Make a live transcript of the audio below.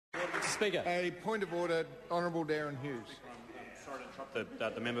Speaker. A point of order, Honourable Darren Hughes. I'm sorry to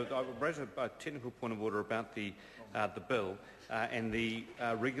interrupt the member. I raise a technical point of order about the bill and the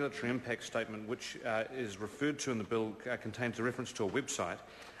regulatory impact statement, which is referred to in the bill, contains a reference to a website,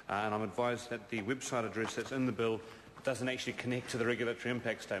 and I'm advised that the website address that's in the bill doesn't actually connect to the regulatory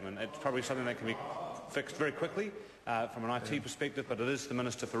impact statement. It's probably something that can be fixed very quickly from an IT perspective, but it is the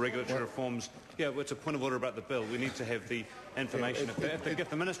Minister for Regulatory Reforms. Yeah, it's a point of order about the bill. We need to have the information. If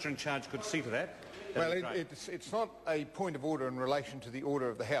the Minister in charge could see to that. Well, it's not a point of order in relation to the order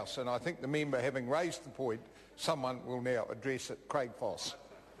of the House, and I think the member, having raised the point, someone will now address it. Craig Foss.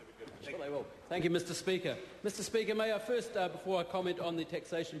 Thank you, Mr. Speaker. Mr. Speaker, may I first, before I comment on the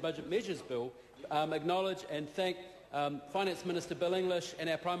Taxation Budget Measures Bill, acknowledge and thank Finance Minister Bill English and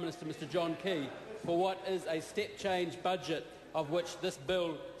our Prime Minister Mr John Key for what is a step-change budget of which this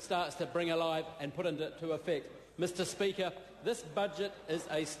bill starts to bring alive and put into effect. Mr. Speaker, this budget is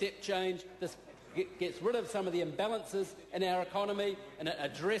a step change. This gets rid of some of the imbalances in our economy, and it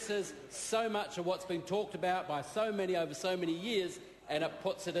addresses so much of what's been talked about by so many over so many years, and it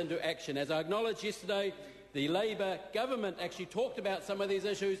puts it into action. As I acknowledged yesterday, the Labor government actually talked about some of these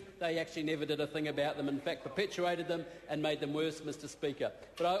issues. They actually never did a thing about them, in fact perpetuated them and made them worse, Mr. Speaker.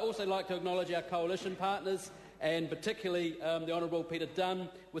 But I also like to acknowledge our coalition partners, and particularly the Honourable Peter Dunn,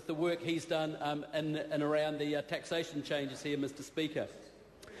 with the work he's done in and around the taxation changes here, Mr. Speaker.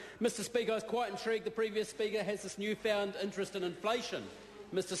 Mr. Speaker, I was quite intrigued the previous Speaker has this newfound interest in inflation.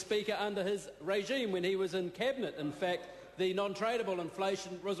 Mr. Speaker, under his regime when he was in Cabinet, in fact, the non-tradable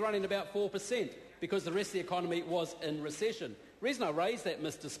inflation was running about 4% because the rest of the economy was in recession. The reason I raise that,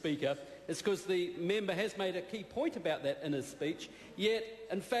 Mr. Speaker, is because the member has made a key point about that in his speech, yet,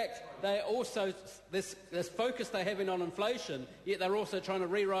 in fact, they also, this focus they're having on inflation, yet they're also trying to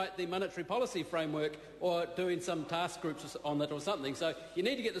rewrite the monetary policy framework or doing some task groups on that or something. So you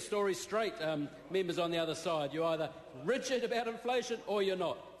need to get the story straight, members on the other side. You're either rigid about inflation or you're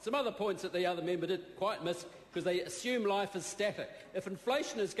not. Some other points that the other member did quite miss, because they assume life is static. If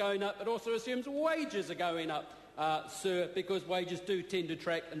inflation is going up, it also assumes wages are going up, sir, because wages do tend to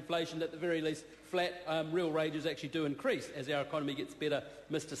track inflation. At the very least, flat real wages actually do increase as our economy gets better,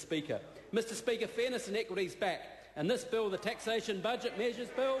 Mr. Speaker. Mr. Speaker, fairness and equity is back. And this bill, the Taxation Budget Measures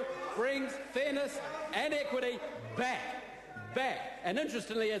Bill, brings fairness and equity back. And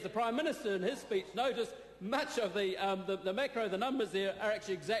interestingly, as the Prime Minister in his speech noticed, much of the macro, the numbers there, are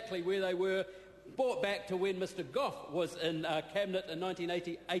actually exactly where they were, brought back to when Mr Gough was in Cabinet in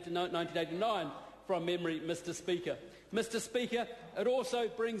 1988 and 1989, from memory, Mr. Speaker. Mr. Speaker, it also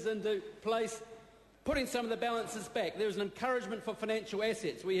brings into place putting some of the balances back. There is an encouragement for financial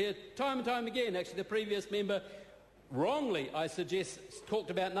assets. We hear time and time again, actually the previous member, wrongly, I suggest, talked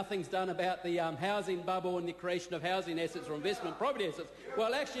about nothing's done about the housing bubble and the creation of housing assets or investment property assets.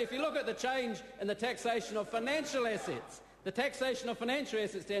 Well, actually, if you look at the change in the taxation of financial assets, the taxation of financial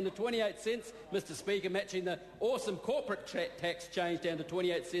assets down to 28 cents, Mr. Speaker, matching the awesome corporate tax change down to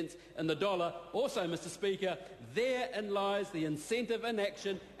 28 cents in the dollar. Also, Mr. Speaker, therein lies the incentive in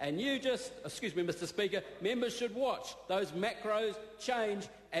action, and Mr. Speaker, members should watch those macros change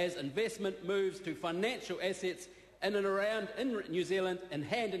as investment moves to financial assets in and around in New Zealand, and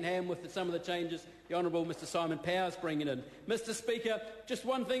hand in hand with some of the changes the Honourable Mr Simon Powers bringing in. Mr Speaker, just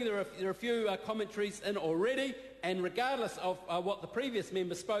one thing, there are a few commentaries in already, and regardless of what the previous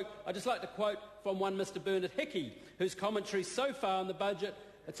member spoke, I'd just like to quote from one Mr Bernard Hickey, whose commentary so far on the budget,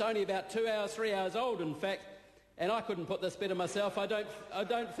 it's only about 3 hours old in fact, and I couldn't put this better myself, I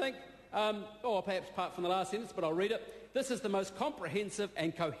don't think, or perhaps apart from the last sentence, but I'll read it. This is the most comprehensive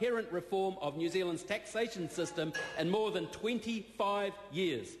and coherent reform of New Zealand's taxation system in more than 25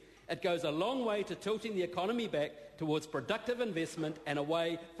 years. It goes a long way to tilting the economy back towards productive investment and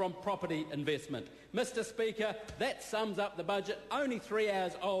away from property investment. Mr Speaker, that sums up the budget, only 3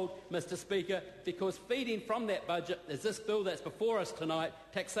 hours old, Mr Speaker, because feeding from that budget is this bill that's before us tonight,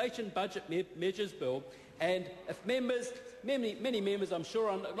 Taxation Budget Measures Bill. And if many members, I'm sure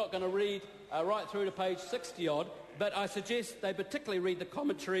I'm not going to read right through to page 60-odd, but I suggest they particularly read the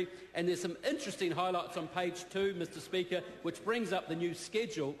commentary, and there's some interesting highlights on page 2, Mr Speaker, which brings up the new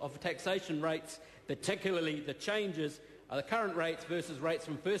schedule of taxation rates, particularly the changes, the current rates versus rates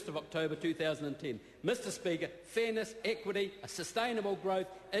from 1st of October 2010. Mr Speaker, fairness, equity, a sustainable growth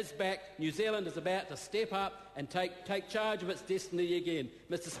is back. New Zealand is about to step up and take charge of its destiny again.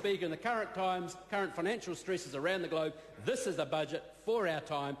 Mr Speaker, in the current times, current financial stresses around the globe, this is a budget for our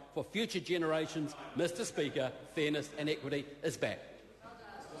time, for future generations. Mr Speaker, fairness and equity is back.